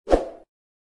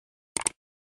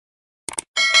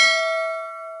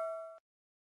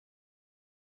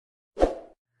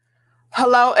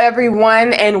Hello,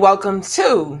 everyone, and welcome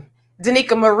to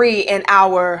Danica Marie and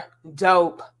our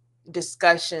dope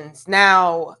discussions.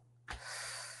 Now,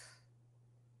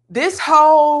 this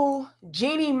whole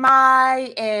Jeannie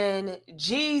Mai and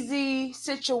Jeezy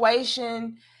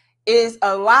situation is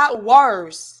a lot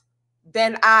worse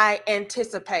than I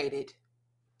anticipated.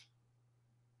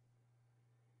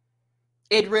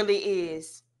 It really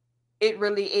is. It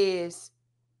really is.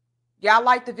 Y'all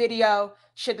like the video?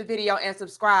 Share the video and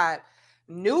subscribe.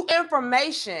 New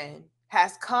information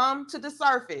has come to the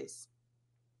surface,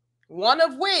 one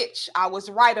of which I was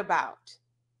right about,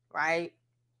 right?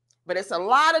 But it's a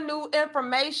lot of new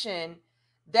information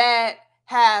that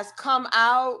has come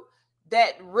out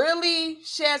that really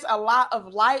sheds a lot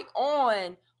of light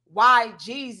on why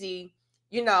Jeezy,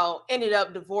 ended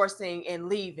up divorcing and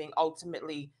leaving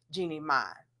ultimately Jeannie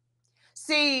Mai.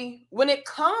 See, when it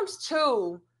comes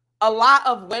to a lot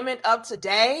of women of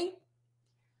today,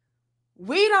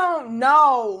 we don't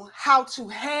know how to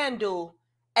handle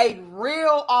a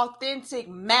real, authentic,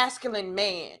 masculine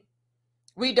man.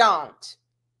 We don't.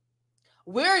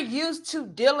 We're used to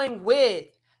dealing with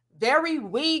very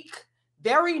weak,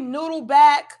 very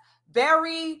noodleback,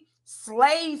 very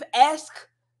slave-esque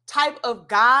type of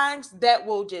guys that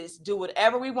will just do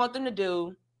whatever we want them to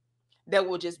do, that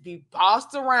will just be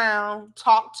bossed around,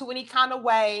 talk to any kind of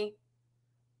way.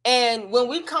 And when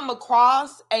we come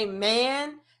across a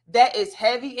man that is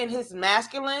heavy in his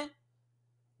masculine,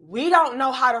 we don't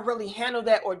know how to really handle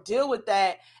that or deal with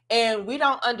that. And we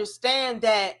don't understand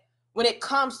that when it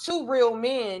comes to real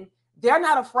men, they're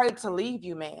not afraid to leave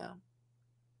you, ma'am.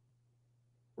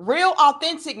 Real,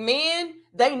 authentic men,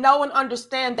 they know and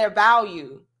understand their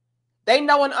value. They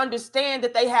know and understand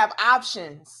that they have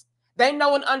options. They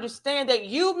know and understand that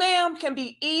you, ma'am, can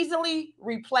be easily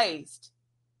replaced.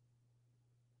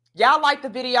 Y'all like the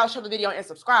video, share the video, and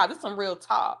subscribe. This is some real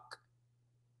talk.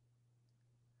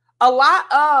 A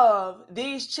lot of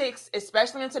these chicks,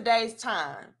 especially in today's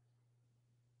time,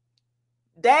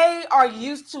 they are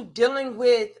used to dealing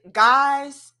with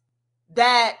guys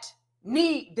that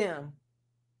need them.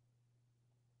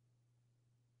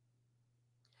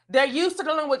 They're used to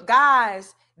dealing with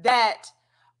guys that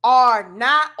are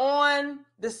not on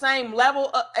the same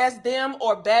level as them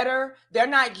or better. They're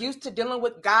not used to dealing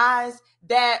with guys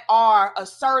that are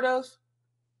assertive.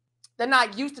 They're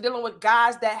not used to dealing with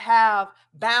guys that have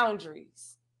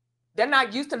boundaries. They're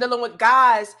not used to dealing with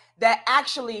guys that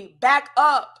actually back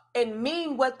up and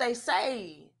mean what they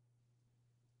say.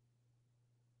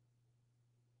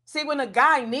 See, when a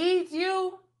guy needs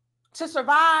you to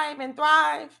survive and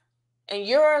thrive, and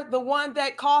you're the one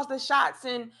that calls the shots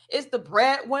and is the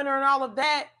breadwinner and all of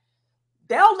that,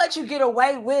 they'll let you get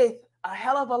away with a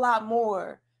hell of a lot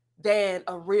more than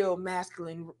a real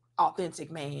masculine,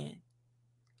 authentic man.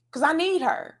 Because I need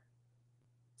her.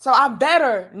 So I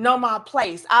better know my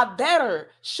place. I better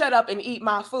shut up and eat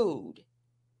my food.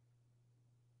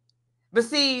 But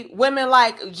see, women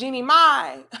like Jeannie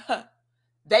Mai,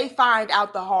 they find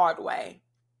out the hard way.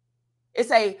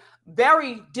 It's a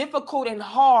very difficult and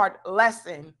hard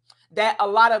lesson that a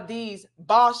lot of these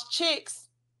boss chicks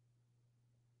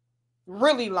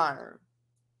really learn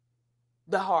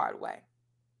the hard way.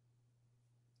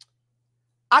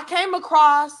 I came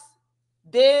across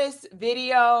this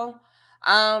video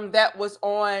that was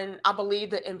on, I believe,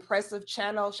 the Impressive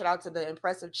channel. Shout out to the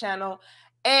Impressive channel.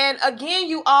 And again,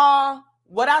 you all,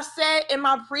 what I said in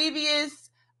my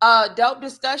previous dope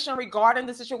discussion regarding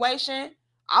the situation,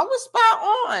 I was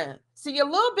spot on. See, your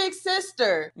little big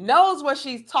sister knows what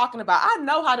she's talking about. I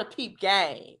know how to peep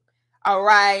game. All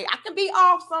right. I can be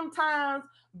off sometimes,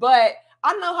 but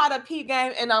I know how to peep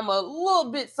game, and I'm a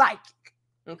little bit psychic.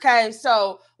 Okay.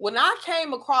 So when I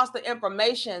came across the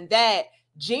information that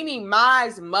Jeannie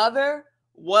Mai's mother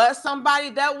was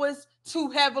somebody that was too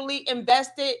heavily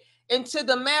invested into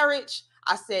the marriage,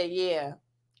 I said, yeah,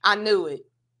 I knew it.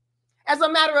 As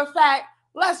a matter of fact,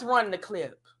 let's run the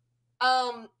clip.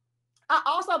 I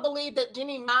also believe that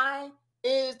Jeannie Mai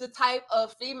is the type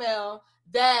of female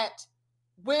that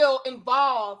will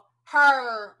involve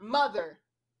her mother,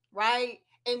 right,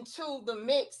 into the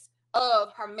mix of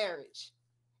her marriage.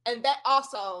 And that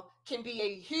also can be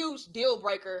a huge deal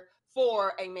breaker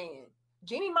for a man.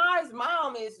 Jeannie Mai's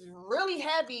mom is really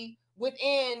heavy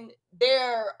within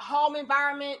their home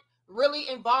environment, really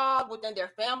involved within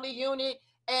their family unit.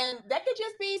 And that could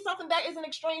just be something that is an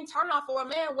extreme turnoff for a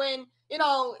man when,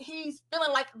 he's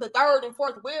feeling like the third and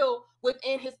fourth wheel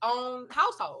within his own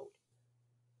household.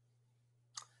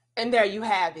 And there you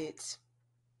have it.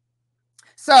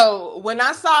 So when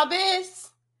I saw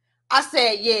this, I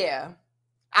said, yeah,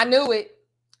 I knew it.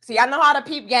 See, I know how to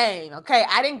peep game, okay?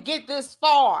 I didn't get this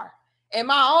far in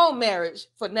my own marriage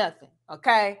for nothing.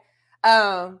 Okay.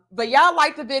 But y'all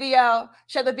like the video,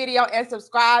 share the video, and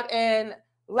subscribe. And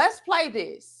let's play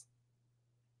this.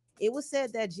 It was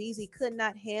said that Jeezy could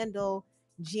not handle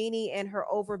Jeannie and her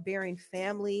overbearing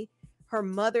family. Her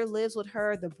mother lives with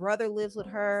her, the brother lives with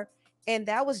her, and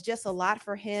that was just a lot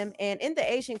for him. And in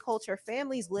the Asian culture,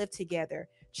 families live together.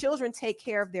 Children take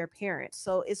care of their parents,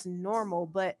 so it's normal.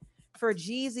 But for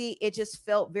Jeezy, it just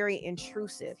felt very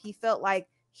intrusive. He felt like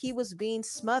he was being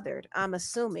smothered, I'm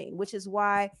assuming, which is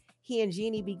why he and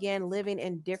Jeannie began living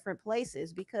in different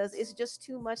places, because it's just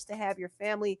too much to have your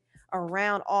family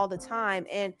around all the time.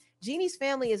 And Jeannie's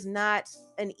family is not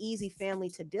an easy family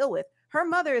to deal with. Her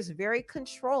mother is very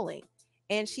controlling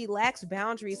and she lacks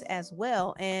boundaries as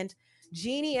well. And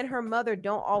Jeannie and her mother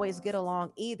don't always get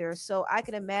along either. So I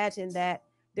can imagine that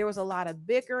there was a lot of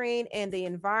bickering and the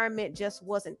environment just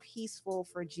wasn't peaceful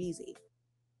for Jeezy.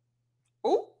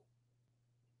 Ooh.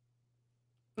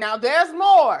 Now there's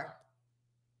more.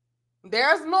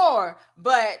 There's more.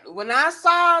 But when I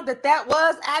saw that that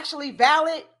was actually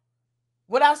valid,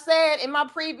 what I said in my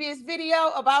previous video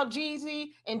about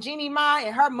Jeezy and Jeannie Mai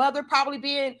and her mother probably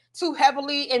being too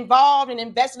heavily involved and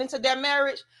invested into their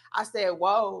marriage, I said,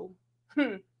 whoa,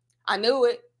 I knew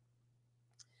it.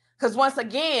 Because once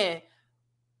again,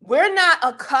 we're not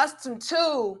accustomed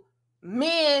to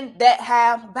men that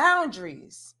have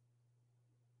boundaries.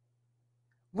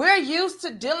 We're used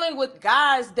to dealing with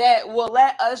guys that will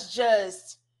let us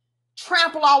just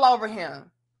trample all over him,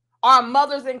 our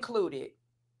mothers included.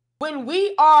 When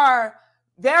we are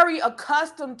very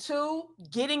accustomed to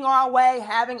getting our way,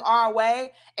 having our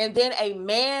way, and then a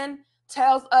man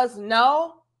tells us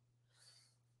no,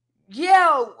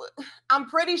 yeah, I'm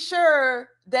pretty sure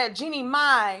that Jeannie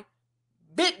Mai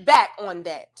bit back on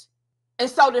that. And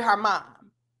so did her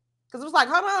mom. Because it was like,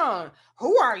 hold on,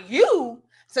 who are you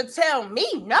to tell me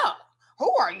no?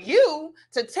 Who are you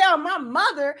to tell my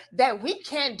mother that we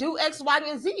can't do X, Y,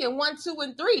 and Z in 1, 2,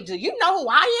 and 3? Do you know who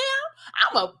I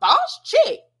am? I'm a boss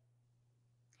chick.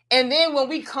 And then when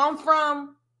we come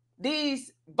from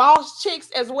these boss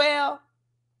chicks as well,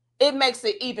 it makes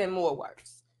it even more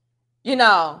worse. You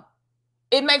know,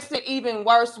 it makes it even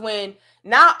worse when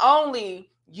not only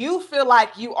you feel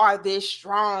like you are this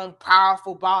strong,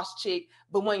 powerful boss chick,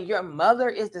 but when your mother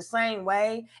is the same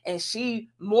way and she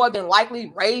more than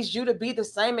likely raised you to be the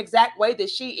same exact way that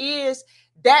she is,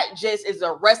 that just is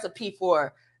a recipe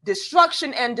for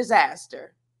destruction and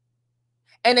disaster.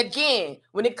 And again,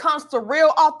 when it comes to real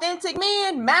authentic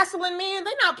men, masculine men,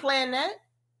 they're not playing that.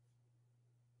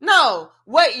 No,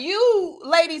 what you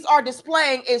ladies are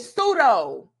displaying is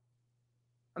pseudo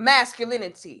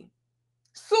masculinity,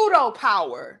 pseudo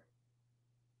power.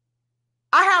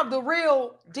 I have the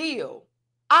real deal.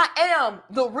 I am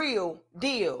the real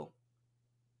deal.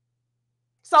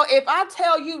 So if I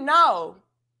tell you no,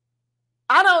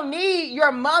 I don't need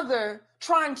your mother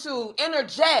trying to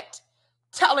interject,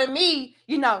 telling me,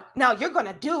 now you're going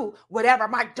to do whatever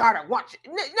my daughter wants.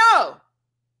 No,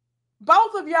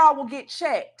 both of y'all will get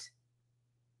checked.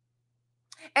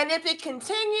 And if it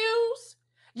continues,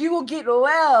 you will get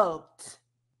left.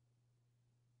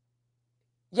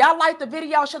 Y'all like the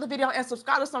video, share the video, and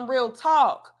subscribe to some real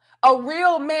talk. A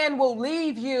real man will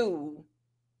leave you.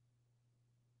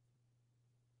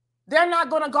 They're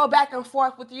not going to go back and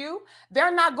forth with you.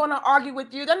 They're not going to argue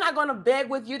with you. They're not going to beg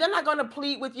with you. They're not going to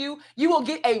plead with you. You will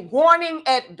get a warning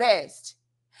at best.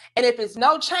 And if it's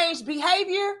no changed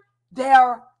behavior,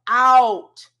 they're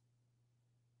out.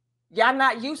 Y'all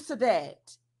not used to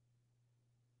that.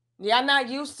 Y'all not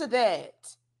used to that.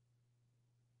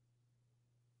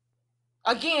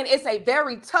 Again, it's a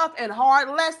very tough and hard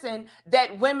lesson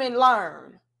that women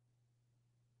learn.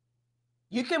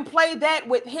 You can play that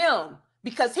with him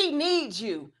because he needs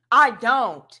you. I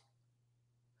don't.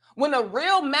 When a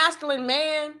real masculine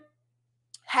man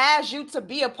has you to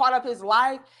be a part of his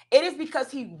life, it is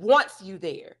because he wants you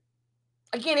there.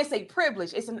 Again, it's a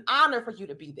privilege. It's an honor for you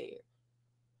to be there.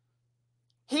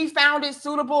 He found it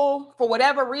suitable for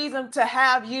whatever reason to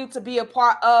have you to be a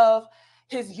part of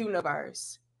his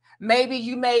universe. Maybe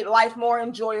you made life more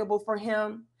enjoyable for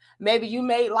him. Maybe you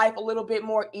made life a little bit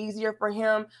more easier for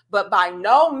him, but by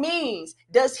no means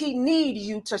does he need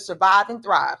you to survive and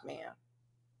thrive, man.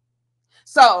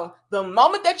 So the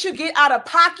moment that you get out of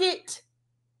pocket,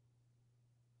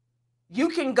 you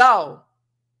can go.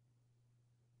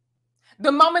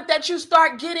 The moment that you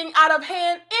start getting out of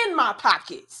hand in my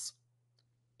pockets,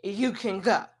 you can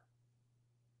go.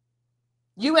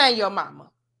 You and your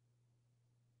mama.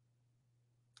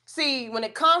 See, when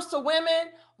it comes to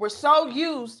women, we're so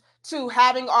used to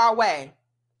having our way.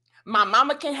 My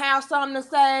mama can have something to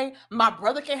say. My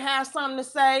brother can have something to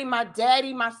say. My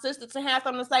daddy, my sister can have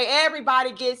something to say.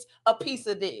 Everybody gets a piece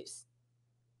of this.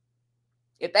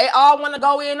 If they all want to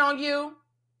go in on you,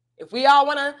 if we all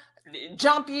want to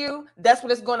jump you, that's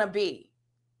what it's going to be.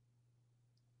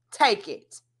 Take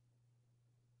it.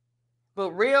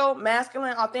 But real,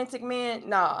 masculine, authentic men,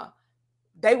 nah,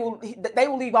 they will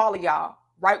leave all of y'all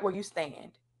right where you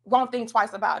stand. Won't think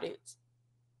twice about it.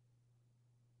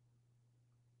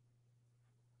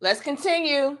 Let's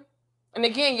continue. And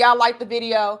again, y'all like the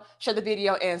video, share the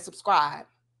video, and subscribe.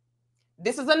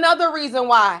 This is another reason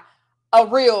why a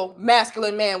real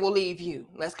masculine man will leave you.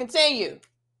 Let's continue.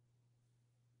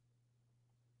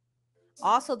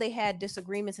 Also, they had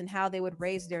disagreements in how they would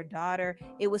raise their daughter.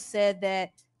 It was said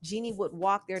that Jeannie would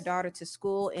walk their daughter to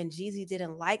school, and Jeezy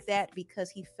didn't like that because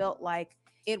he felt like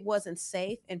it wasn't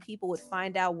safe and people would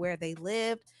find out where they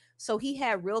lived. So he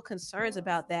had real concerns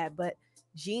about that, but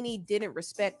Jeannie didn't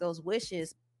respect those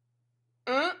wishes.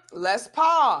 Let's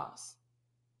pause.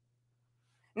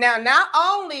 Now, not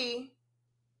only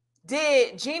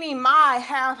did Jeannie Mai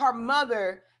have her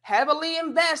mother heavily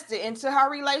invested into her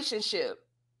relationship,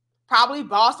 probably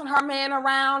bossing her man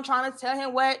around, trying to tell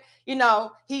him what,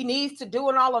 he needs to do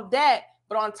and all of that.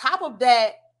 But on top of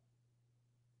that,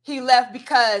 he left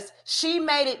because she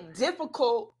made it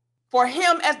difficult for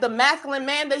him, as the masculine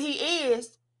man that he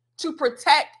is, to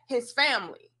protect his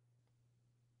family.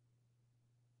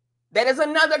 That is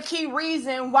another key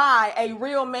reason why a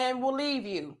real man will leave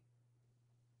you.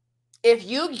 If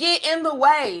you get in the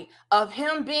way of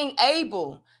him being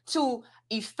able to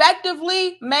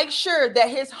effectively make sure that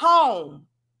his home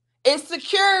is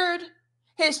secured,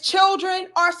 his children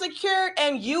are secured,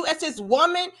 and you as his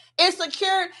woman is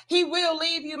secured, he will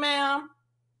leave you, ma'am.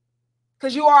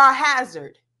 Because you are a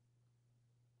hazard.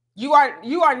 You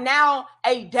are now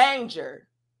a danger.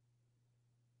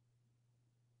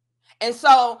 And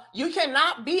so you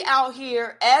cannot be out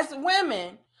here as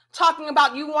women talking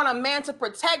about you want a man to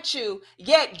protect you,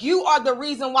 yet you are the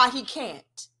reason why he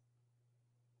can't.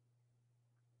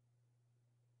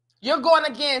 You're going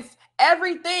against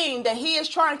everything that he is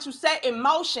trying to set in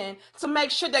motion to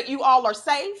make sure that you all are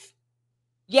safe,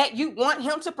 yet you want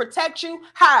him to protect you.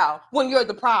 How? When you're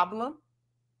the problem.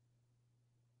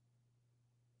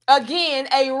 Again,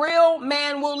 a real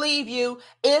man will leave you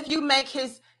if you make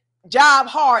his job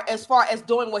hard as far as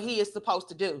doing what he is supposed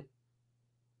to do,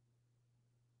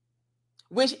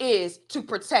 which is to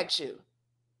protect you.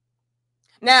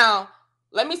 Now,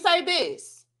 let me say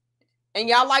this, and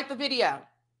y'all like the video.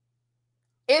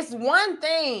 It's one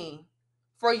thing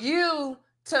for you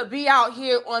to be out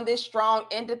here on this strong,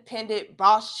 independent,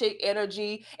 boss chick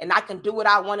energy, and I can do what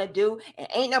I want to do, and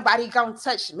ain't nobody gonna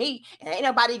touch me, and ain't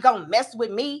nobody gonna mess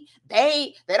with me.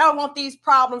 They don't want these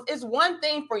problems. It's one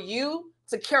thing for you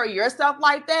to carry yourself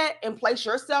like that and place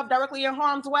yourself directly in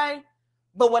harm's way.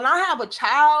 But when I have a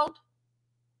child,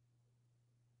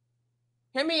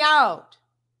 hear me out.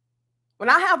 When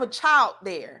I have a child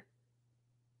there,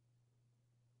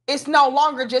 it's no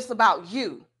longer just about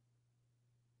you.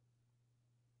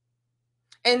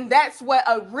 And that's what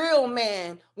a real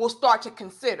man will start to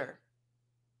consider.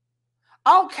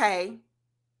 Okay,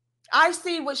 I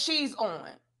see what she's on.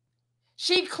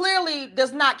 She clearly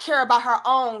does not care about her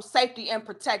own safety and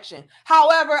protection.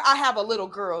 However, I have a little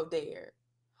girl there.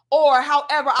 Or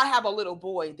however, I have a little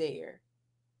boy there.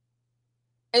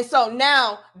 And so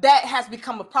now that has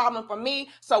become a problem for me.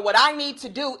 So what I need to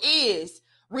do is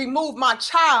remove my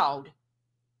child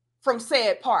from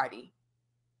said party.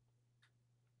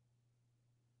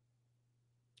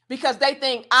 Because they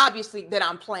think obviously that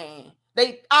I'm playing.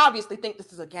 They obviously think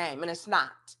this is a game, and it's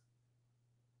not.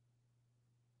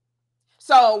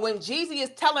 So when Jeezy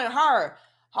is telling her,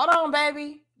 hold on,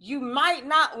 baby, you might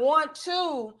not want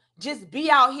to just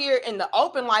be out here in the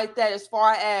open like that as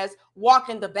far as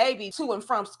walking the baby to and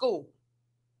from school.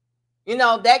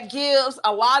 That gives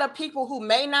a lot of people who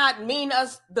may not mean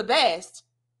us the best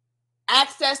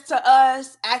access to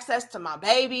us, access to my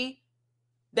baby.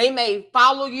 They may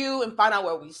follow you and find out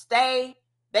where we stay.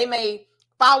 They may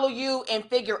follow you and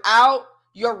figure out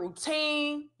your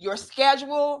routine, your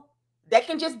schedule. That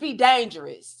can just be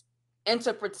dangerous. And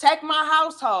to protect my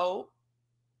household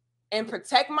and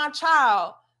protect my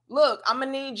child, look, I'm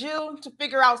going to need you to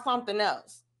figure out something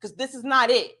else, because this is not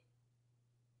it.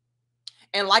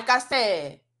 And like I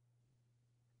said,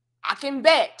 I can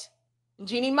bet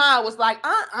Jeannie Mai was like,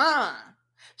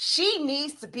 she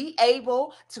needs to be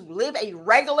able to live a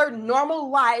regular, normal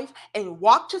life and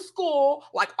walk to school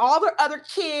like all the other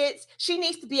kids. She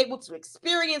needs to be able to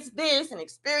experience this and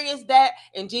experience that.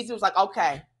 And Jesus was like,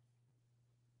 okay,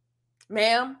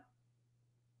 ma'am,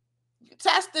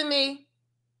 testing me.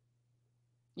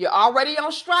 You're already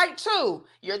on strike 2.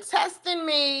 You're testing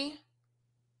me.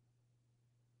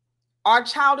 Our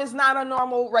child is not a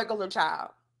normal, regular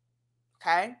child.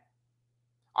 Okay?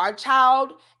 Our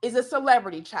child is a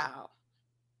celebrity child.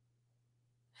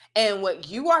 And what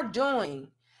you are doing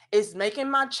is making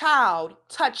my child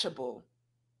touchable.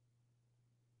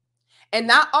 And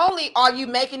not only are you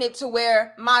making it to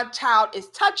where my child is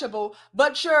touchable,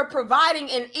 but you're providing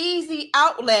an easy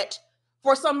outlet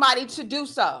for somebody to do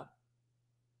so.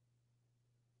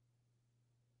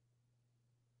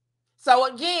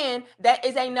 So again, that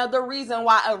is another reason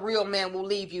why a real man will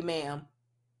leave you, ma'am.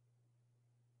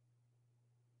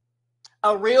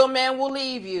 A real man will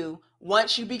leave you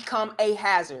once you become a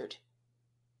hazard.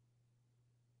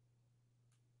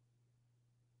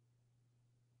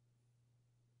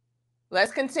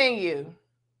 Let's continue.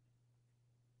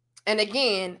 And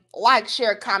again, like,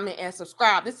 share, comment, and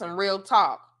subscribe. This is some real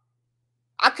talk.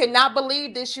 I could not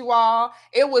believe this, you all.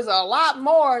 It was a lot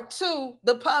more to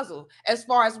the puzzle as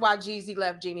far as why Jeezy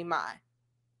left Jeannie Mai.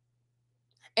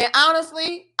 And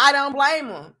honestly, I don't blame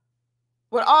him.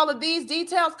 With all of these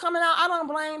details coming out, I don't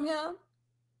blame him.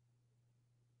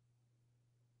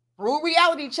 Rule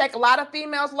reality check. A lot of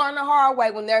females learn the hard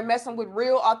way when they're messing with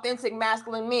real, authentic,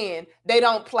 masculine men. They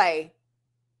don't play.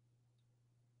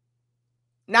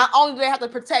 Not only do they have to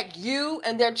protect you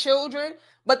and their children,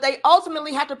 but they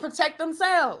ultimately have to protect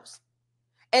themselves.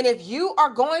 And if you are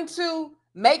going to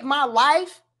make my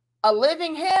life a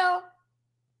living hell,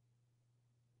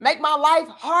 make my life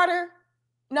harder,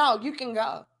 no, you can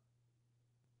go.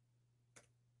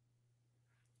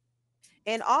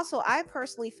 And also, I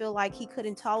personally feel like he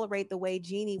couldn't tolerate the way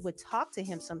Jeannie would talk to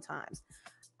him sometimes.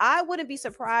 I wouldn't be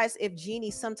surprised if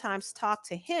Jeannie sometimes talked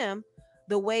to him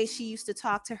the way she used to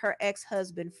talk to her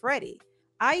ex-husband, Freddie.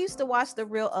 I used to watch The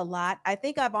Real a lot. I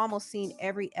think I've almost seen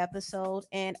every episode,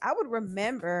 and I would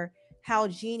remember how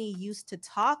Jeannie used to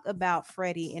talk about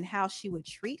Freddie and how she would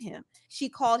treat him. She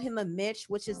called him a Mitch,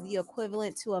 which is the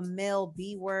equivalent to a male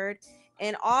B word.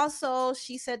 And also,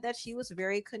 she said that she was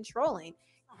very controlling.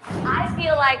 I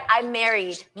feel like I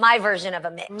married my version of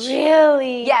a Mitch.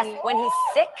 Really? Yes, when he's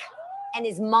sick and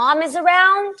his mom is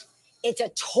around, it's a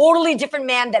totally different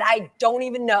man that I don't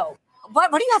even know.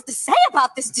 What do you have to say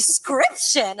about this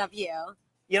description of you?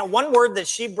 You know, one word that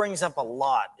she brings up a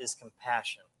lot is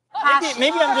compassion.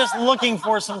 Maybe I'm just looking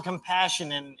for some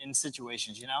compassion in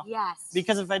situations, you know? Yes.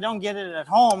 Because if I don't get it at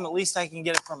home, at least I can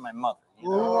get it from my mother. You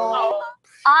know?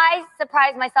 I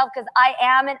surprise myself because I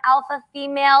am an alpha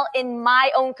female in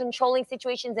my own controlling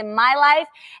situations in my life.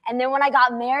 And then when I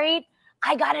got married,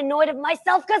 I got annoyed at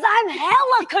myself because I'm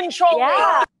hella controlling.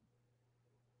 Yeah.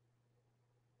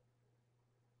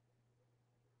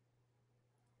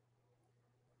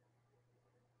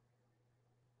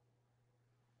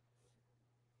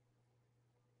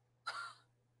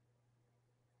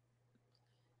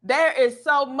 There is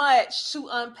so much to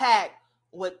unpack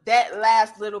with that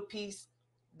last little piece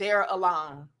there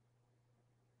alone.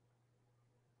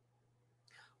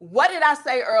 What did I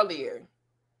say earlier?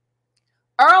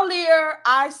 Earlier,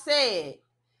 I said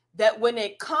that when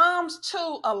it comes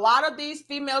to a lot of these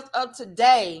females of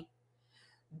today,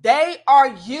 they are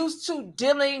used to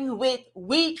dealing with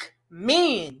weak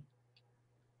men.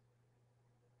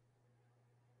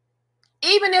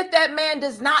 Even if that man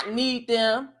does not need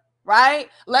them, right?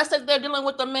 Let's say they're dealing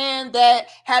with a man that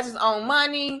has his own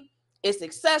money, is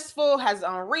successful, has his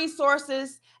own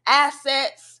resources,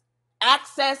 assets,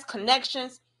 access,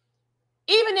 connections.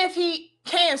 Even if he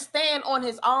can stand on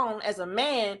his own as a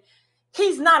man,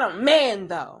 he's not a man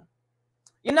though.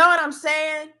 You know what I'm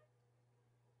saying?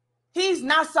 He's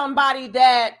not somebody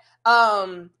that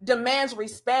demands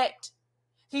respect.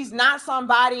 He's not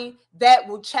somebody that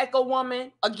will check a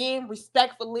woman, again,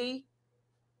 respectfully.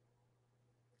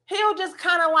 He'll just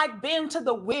kind of like bend to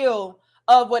the will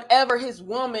of whatever his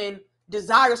woman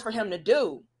desires for him to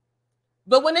do.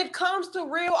 But when it comes to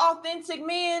real authentic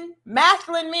men,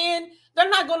 masculine men, they're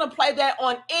not going to play that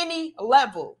on any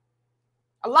level.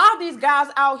 A lot of these guys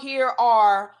out here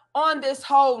are on this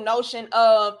whole notion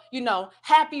of,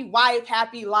 happy wife,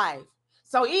 happy life.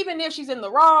 So even if she's in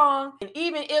the wrong, and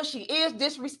even if she is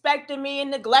disrespecting me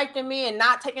and neglecting me and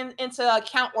not taking into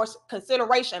account or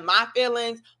consideration my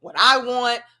feelings, what I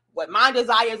want, what my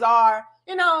desires are,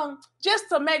 just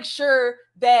to make sure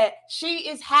that she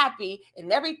is happy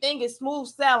and everything is smooth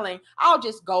sailing, I'll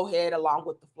just go ahead along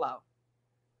with the flow.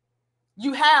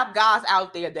 You have guys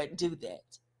out there that do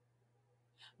that.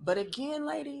 But again,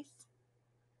 ladies,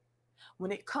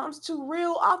 when it comes to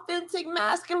real authentic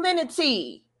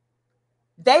masculinity,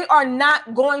 they are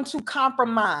not going to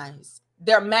compromise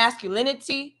their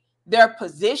masculinity, their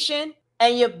position,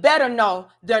 And you better know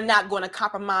they're not going to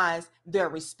compromise their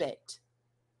respect.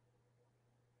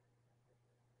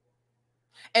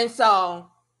 And so,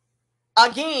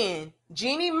 again,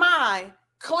 Jeannie Mai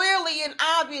clearly and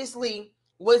obviously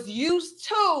was used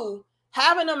to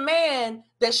having a man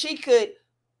that she could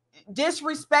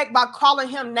disrespect by calling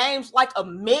him names like a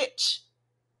Mitch.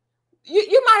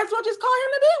 You might as well just call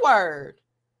him the B word.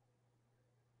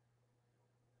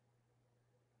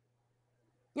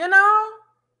 You know?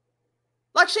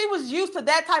 Like she was used to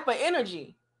that type of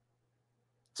energy.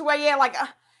 To where, yeah, like,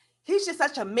 he's just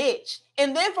such a Mitch.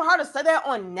 And then for her to say that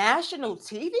on national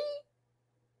TV,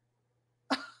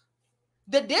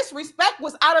 the disrespect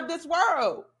was out of this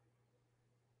world.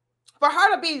 For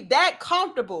her to be that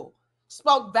comfortable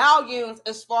spoke volumes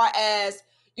as far as,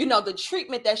 you know, the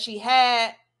treatment that she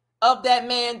had of that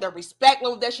man, the respect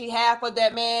level that she had for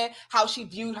that man, how she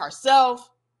viewed herself,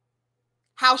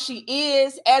 how she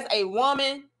is as a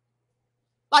woman.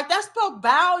 Like, that spoke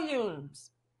volumes.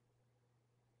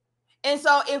 And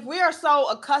so if we are so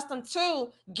accustomed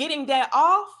to getting that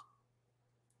off,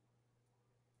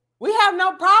 we have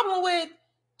no problem with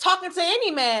talking to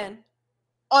any man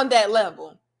on that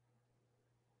level,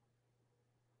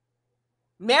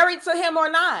 married to him or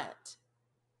not.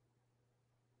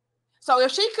 So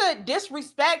if she could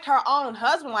disrespect her own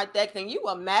husband like that, can you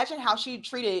imagine how she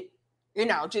treated, you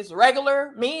know, just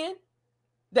regular men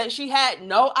that she had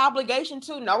no obligation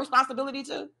to, no responsibility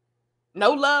to,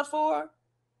 no love for?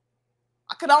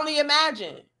 I could only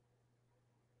imagine.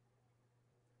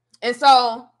 And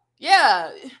so,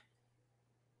 yeah,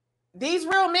 these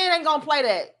real men ain't gonna play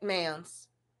that, ma'ams.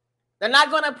 They're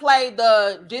not gonna play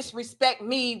the disrespect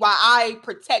me while I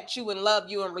protect you and love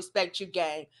you and respect you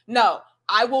game. No,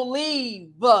 I will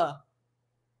leave. We're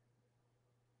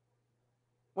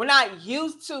not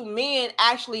used to men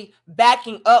actually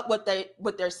backing up what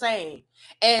they're saying.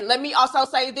 And let me also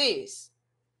say this.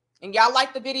 And y'all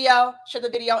like the video, share the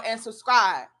video, and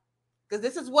subscribe. Because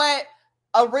this is what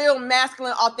a real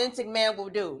masculine, authentic man will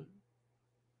do.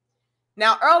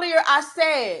 Now, earlier I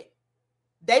said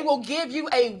they will give you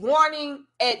a warning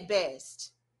at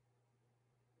best.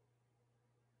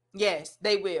 Yes,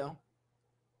 they will.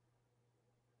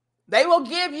 They will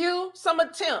give you some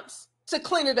attempts to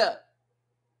clean it up.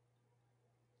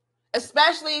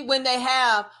 Especially when they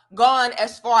have gone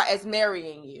as far as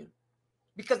marrying you.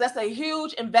 Because that's a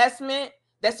huge investment.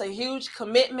 That's a huge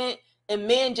commitment. And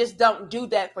men just don't do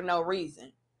that for no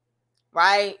reason.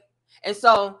 Right? And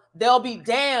so they'll be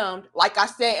damned, like I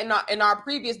said in our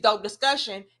previous dope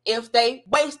discussion, if they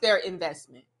waste their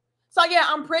investment. So yeah,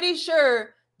 I'm pretty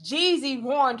sure JEEZY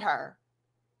warned her.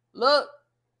 Look,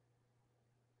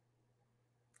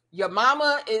 your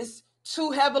mama is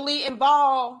too heavily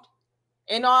involved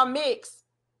in our mix.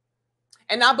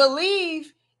 And I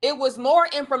believe it was more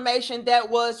information that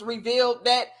was revealed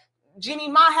that Jeannie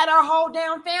Mai had her whole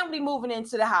damn family moving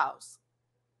into the house.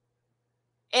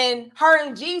 And her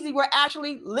and JEEZY were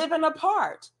actually living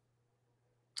apart.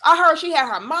 I heard she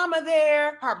had her mama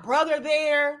there, her brother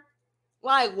there.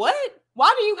 Like, what?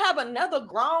 Why do you have another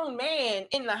grown man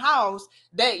in the house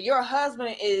that your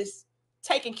husband is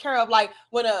taking care of? Like,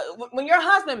 when your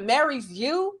husband marries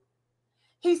you,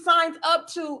 he signs up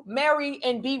to marry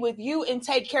and be with you and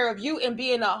take care of you and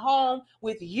be in a home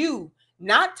with you,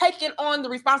 not taking on the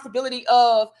responsibility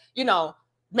of, you know,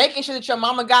 making sure that your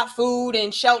mama got food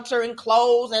and shelter and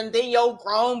clothes and then your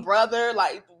grown brother.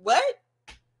 Like, what?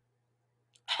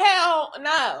 Hell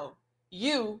no.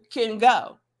 You can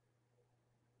go.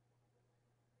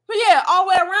 But yeah, all the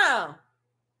way around,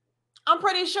 I'm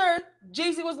pretty sure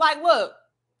JEEZY was like, look,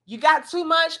 you got too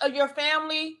much of your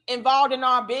family involved in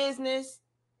our business.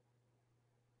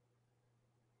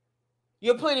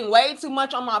 You're putting way too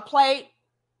much on my plate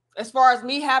as far as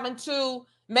me having to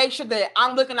make sure that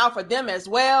I'm looking out for them as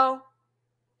well.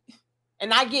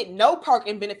 And I get no perk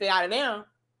and benefit out of them.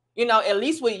 You know, at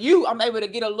least with you, I'm able to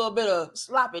get a little bit of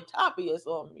sloppy toppy or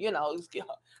something. You know,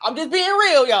 I'm just being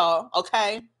real, y'all,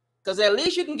 okay? Because at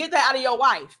least you can get that out of your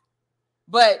wife.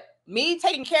 But me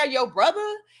taking care of your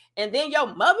brother and then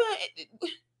your mother,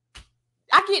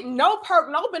 I get no perk,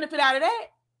 no benefit out of that.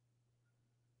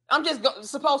 I'm just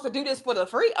supposed to do this for the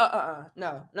free?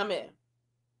 No, not me.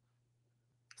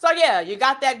 So yeah, you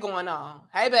got that going on.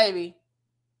 Hey, baby,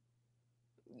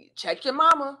 check your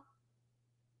mama.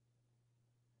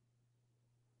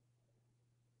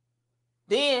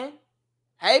 Then,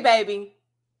 hey, baby,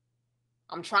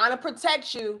 I'm trying to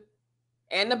protect you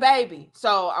and the baby.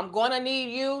 So I'm going to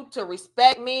need you to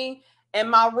respect me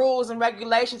and my rules and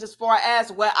regulations as far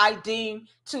as what I deem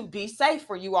to be safe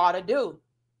for you all to do.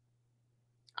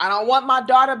 I don't want my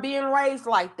daughter being raised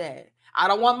like that. I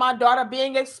don't want my daughter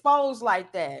being exposed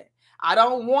like that. I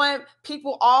don't want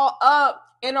people all up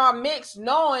in our mix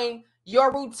knowing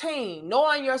your routine,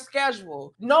 knowing your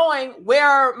schedule, knowing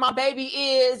where my baby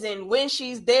is and when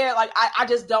she's there. Like, I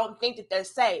just don't think that that's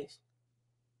safe.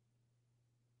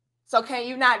 So can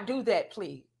you not do that,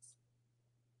 please?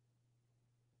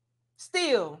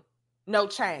 Still no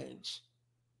change.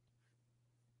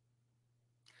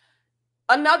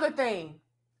 Another thing,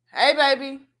 hey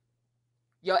baby,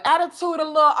 your attitude a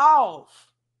little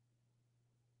off.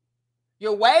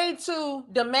 You're way too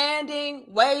demanding,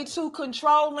 way too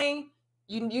controlling.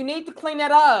 You need to clean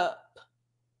that up.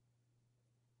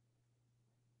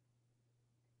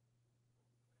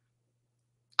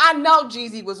 I know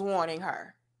JEEZY was warning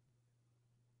her.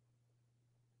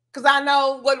 Because I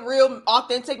know what real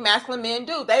authentic masculine men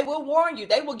do. They will warn you.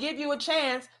 They will give you a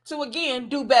chance to, again,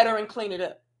 do better and clean it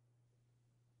up.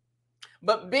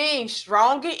 But being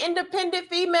strong and independent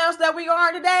females that we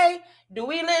are today, do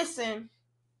we listen?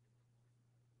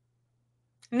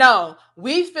 No,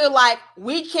 we feel like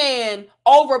we can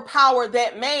overpower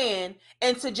that man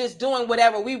into just doing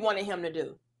whatever we wanted him to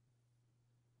do.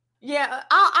 Yeah,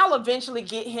 I'll eventually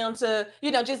get him to,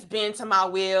 just bend to my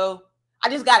will. I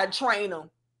just got to train him.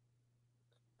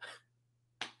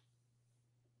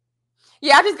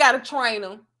 Yeah, I just got to train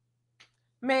him.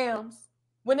 Ma'ams,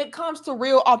 when it comes to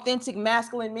real, authentic,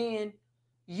 masculine men,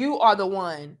 you are the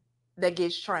one that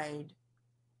gets trained.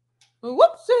 Whoopsie.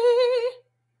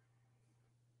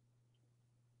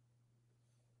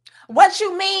 What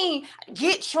you mean,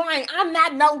 get trained? I'm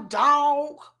not no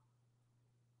dog.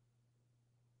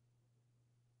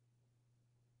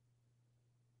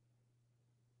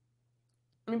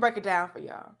 Let me break it down for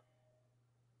y'all.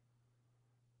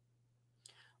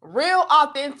 Real,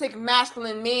 authentic,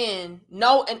 masculine men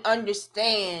know and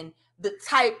understand the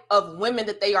type of women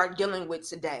that they are dealing with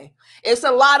today. It's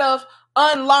a lot of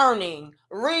unlearning,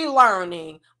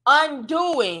 relearning,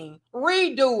 undoing,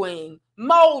 redoing,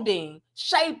 molding,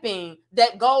 shaping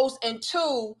that goes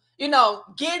into,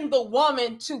 getting the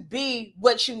woman to be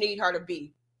what you need her to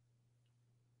be.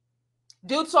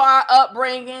 Due to our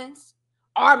upbringings,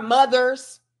 our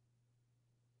mothers,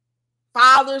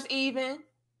 fathers even,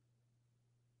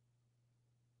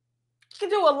 can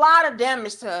do a lot of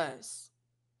damage to us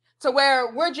to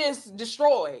where we're just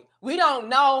destroyed. We don't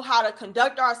know how to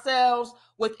conduct ourselves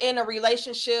within a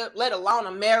relationship, let alone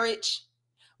a marriage.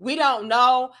 We don't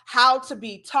know how to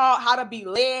be taught, how to be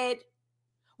led.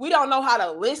 We don't know how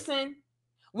to listen.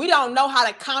 We don't know how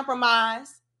to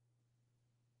compromise.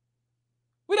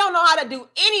 We don't know how to do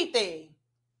anything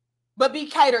but be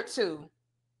catered to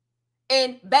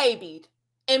and babied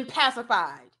and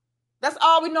pacified. That's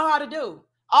all we know how to do.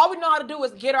 All we know how to do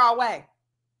is get our way.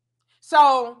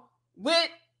 So with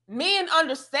men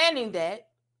understanding that,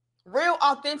 real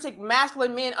authentic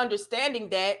masculine men understanding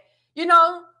that,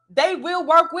 they will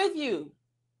work with you.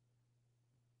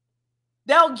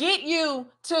 They'll get you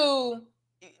to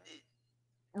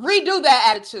redo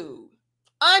that attitude,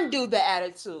 undo the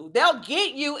attitude. They'll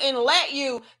get you and let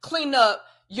you clean up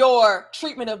your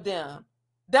treatment of them.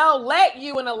 They'll let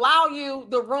you and allow you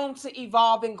the room to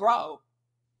evolve and grow.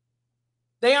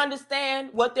 They understand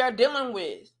what they're dealing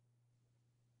with,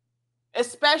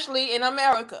 especially in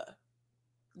America.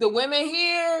 The women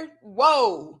here,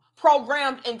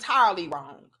 programmed entirely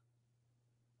wrong.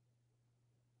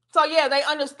 So yeah, they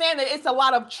understand that it's a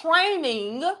lot of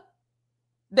training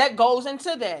that goes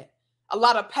into that. A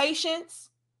lot of patience,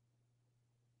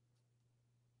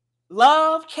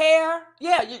 love, care.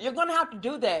 Yeah, you're going to have to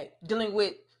do that dealing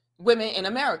with women in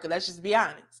America. Let's just be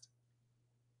honest.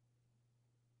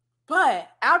 But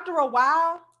after a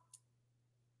while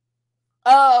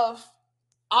of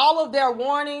all of their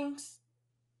warnings,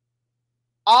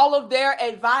 all of their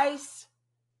advice,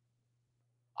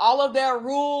 all of their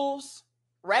rules,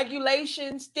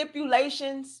 regulations,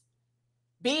 stipulations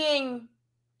being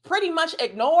pretty much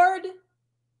ignored,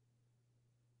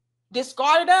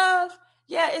 discarded of,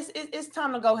 yeah, it's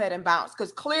time to go ahead and bounce,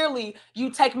 because clearly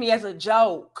you take me as a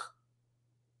joke.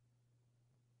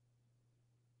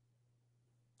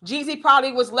 JEEZY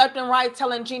probably was left and right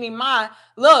telling JEANNIE Ma,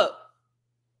 look,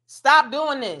 stop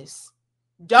doing this.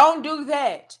 Don't do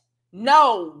that.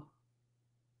 No.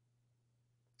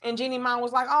 And JEANNIE Ma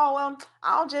was like, oh, well,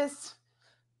 I'll just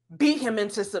beat him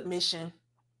into submission.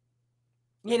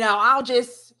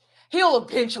 He'll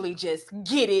eventually just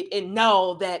get it and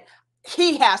know that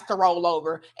he has to roll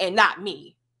over and not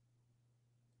me.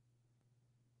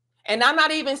 And I'm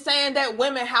not even saying that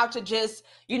women have to just,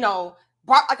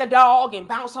 bark like a dog and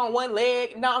bounce on one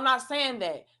leg. No, I'm not saying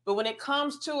that. But when it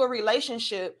comes to a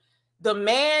relationship, the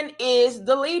man is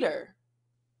the leader.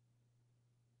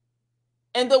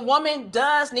 And the woman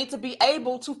does need to be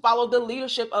able to follow the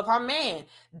leadership of her man.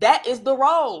 That is the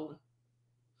role.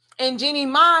 And Jeannie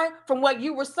Mai, from what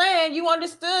you were saying, you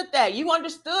understood that. You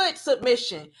understood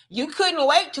submission. You couldn't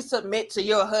wait to submit to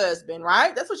your husband,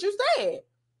 right? That's what you said.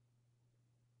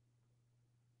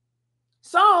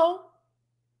 So,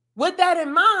 with that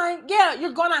in mind, yeah,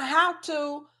 you're going to have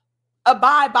to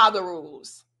abide by the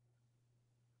rules.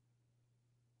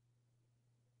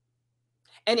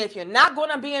 And if you're not going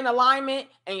to be in alignment,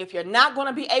 and if you're not going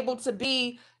to be able to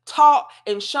be taught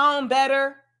and shown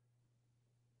better,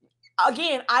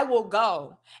 again, I will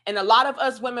go. And a lot of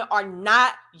us women are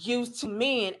not used to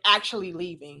men actually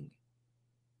leaving.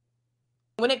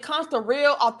 When it comes to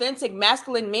real, authentic,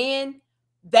 masculine men,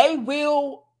 they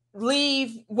will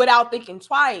leave without thinking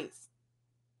twice.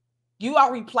 You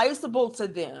are replaceable to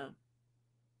them.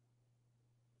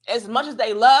 As much as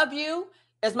they love you,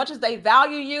 as much as they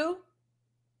value you,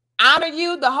 honor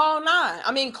you, the whole nine.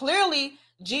 I mean, clearly,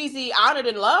 JEEZY honored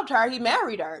and loved her. He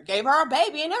married her, gave her a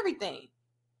baby and everything.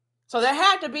 So there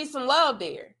had to be some love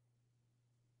there.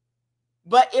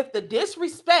 But if the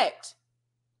disrespect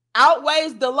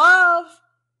outweighs the love,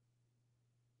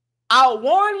 I'll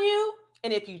warn you.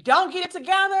 And if you don't get it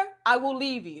together, I will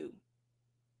leave you.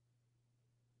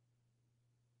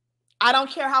 I don't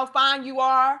care how fine you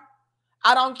are.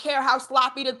 I don't care how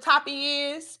sloppy the toppy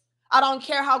is. I don't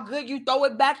care how good you throw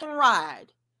it back and ride.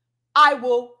 I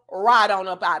will ride on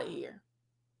up out of here.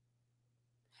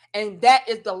 And that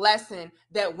is the lesson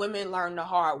that women learn the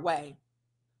hard way.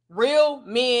 Real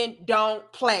men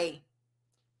don't play.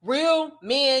 Real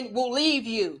men will leave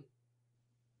you.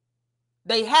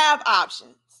 They have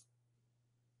options.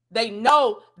 They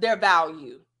know their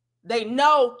value. They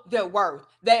know their worth.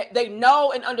 They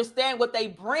know and understand what they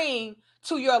bring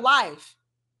to your life.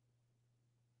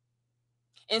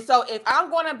 And so if I'm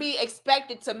going to be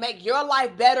expected to make your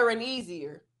life better and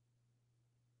easier,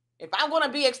 if I'm going to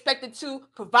be expected to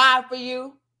provide for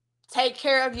you, take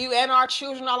care of you and our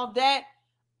children, all of that,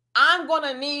 I'm going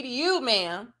to need you,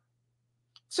 ma'am,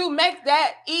 to make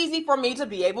that easy for me to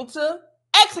be able to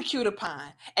execute upon.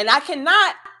 And I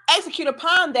cannot execute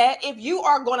upon that if you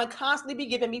are going to constantly be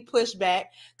giving me pushback,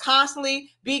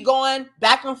 constantly be going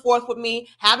back and forth with me,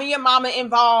 having your mama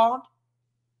involved,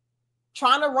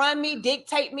 trying to run me,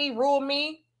 dictate me, rule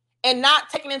me, and not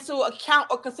taking into account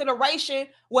or consideration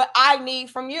what I need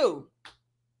from you.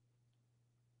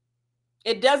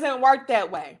 It doesn't work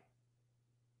that way.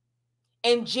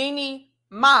 And Jeannie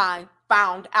Mai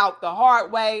found out the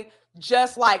hard way,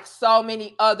 just like so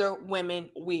many other women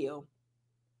will.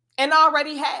 And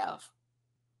already have.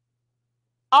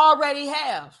 Already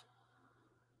have.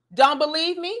 Don't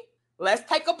believe me? Let's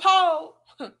take a poll.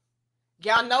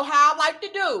 Y'all know how I like to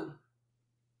do.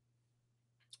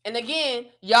 And again,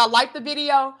 y'all like the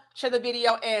video, share the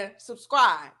video, and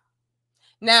subscribe.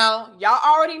 Now, y'all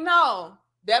already know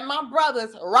that my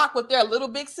brothers rock with their little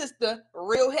big sister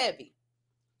real heavy.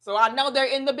 So I know they're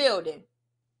in the building.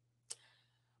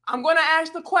 I'm going to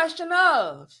ask the question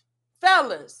of,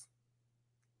 fellas,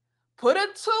 put a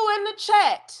 2 in the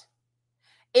chat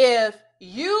if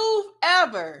you've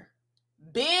ever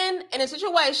been in a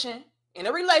situation, in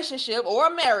a relationship or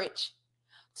a marriage,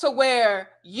 to where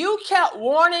you kept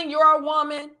warning your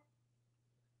woman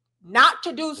not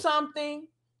to do something,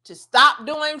 to stop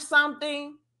doing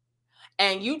something,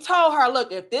 and you told her,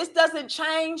 look, if this doesn't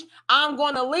change, I'm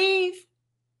going to leave.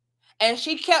 And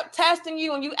she kept testing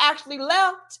you and you actually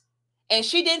left and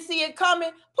she didn't see it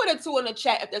coming. Put a 2 in the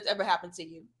chat if that's ever happened to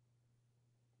you.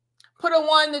 Put a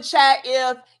 1 in the chat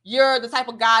if you're the type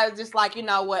of guy that's just like, you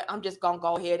know what, I'm just going to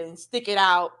go ahead and stick it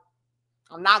out.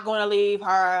 I'm not going to leave her.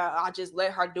 I'll just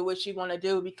let her do what she want to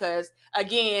do because,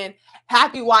 again,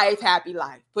 happy wife, happy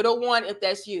life. Put a 1 if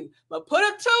that's you. But put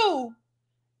a 2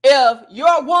 if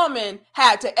your woman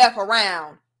had to F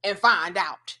around and find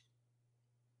out.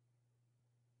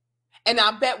 And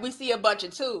I bet we see a bunch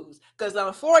of 2s because,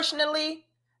 unfortunately,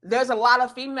 there's a lot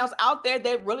of females out there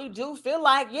that really do feel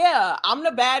like, yeah, I'm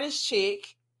the baddest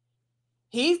chick.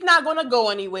 He's not going to go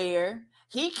anywhere.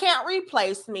 He can't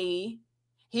replace me.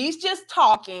 He's just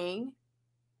talking.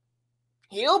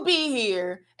 He'll be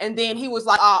here. And then he was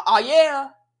like, oh yeah,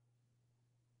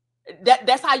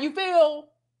 that's how you feel.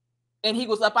 And he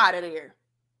was up out of there.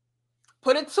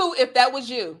 Put a 2 if that was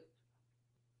you.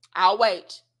 I'll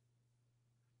wait.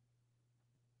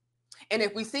 And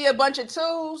if we see a bunch of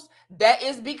 2s, that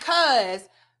is because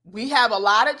we have a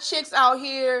lot of chicks out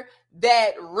here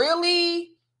that really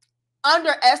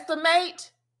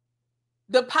underestimate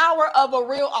the power of a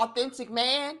real authentic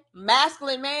man,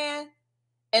 masculine man,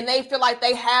 and they feel like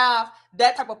they have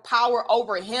that type of power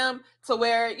over him to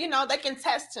where, you know, they can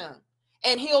test him.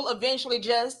 and he'll eventually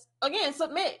just, again,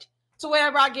 submit to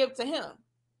whatever I give to him.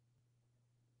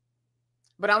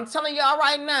 But I'm telling y'all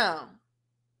right now,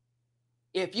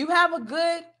 if you have a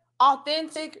good,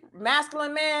 authentic,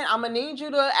 masculine man, I'm going to need you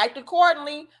to act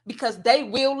accordingly, because they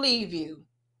will leave you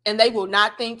and they will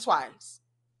not think twice.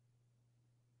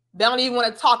 They don't even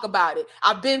want to talk about it.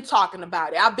 I've been talking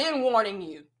about it. I've been warning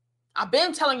you. I've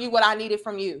been telling you what I needed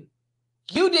from you.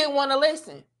 You didn't want to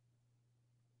listen.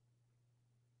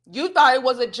 You thought it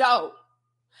was a joke.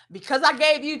 Because I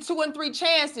gave you 2 and 3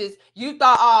 chances, you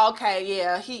thought, oh, okay,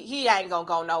 yeah, he ain't gonna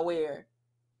go nowhere.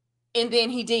 And then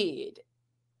he did.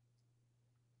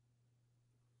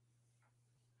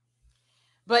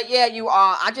 But yeah, you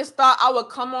all, I just thought I would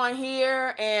come on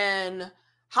here and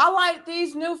highlight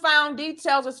these newfound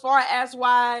details as far as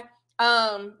why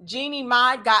Jeannie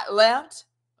Mai got left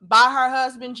by her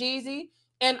husband JEEZY,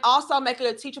 and also make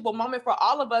it a teachable moment for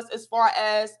all of us as far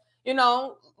as, you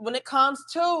know, when it comes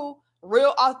to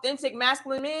real authentic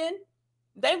masculine men,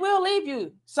 they will leave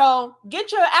you. So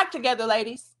get your act together,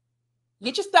 ladies.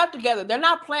 Get your stuff together. They're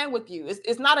not playing with you.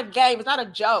 It's not a game. It's not a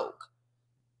joke.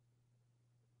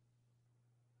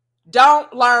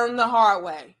 Don't learn the hard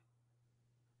way.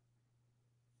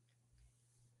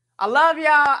 I love y'all.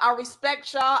 I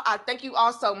respect y'all. I thank you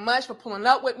all so much for pulling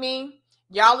up with me.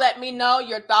 Y'all let me know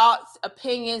your thoughts,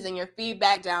 opinions, and your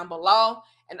feedback down below.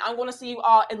 And I'm going to see you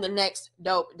all in the next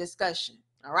dope discussion.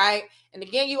 All right. And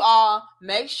again, you all,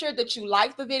 make sure that you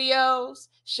like the videos,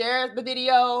 share the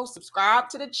videos, subscribe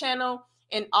to the channel,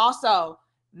 and also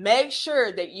make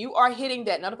sure that you are hitting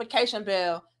that notification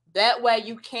bell. That way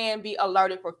you can be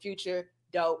alerted for future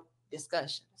dope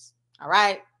discussions. All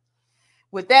right.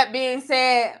 With that being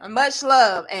said, much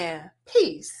love and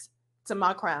peace to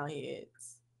my crown heads.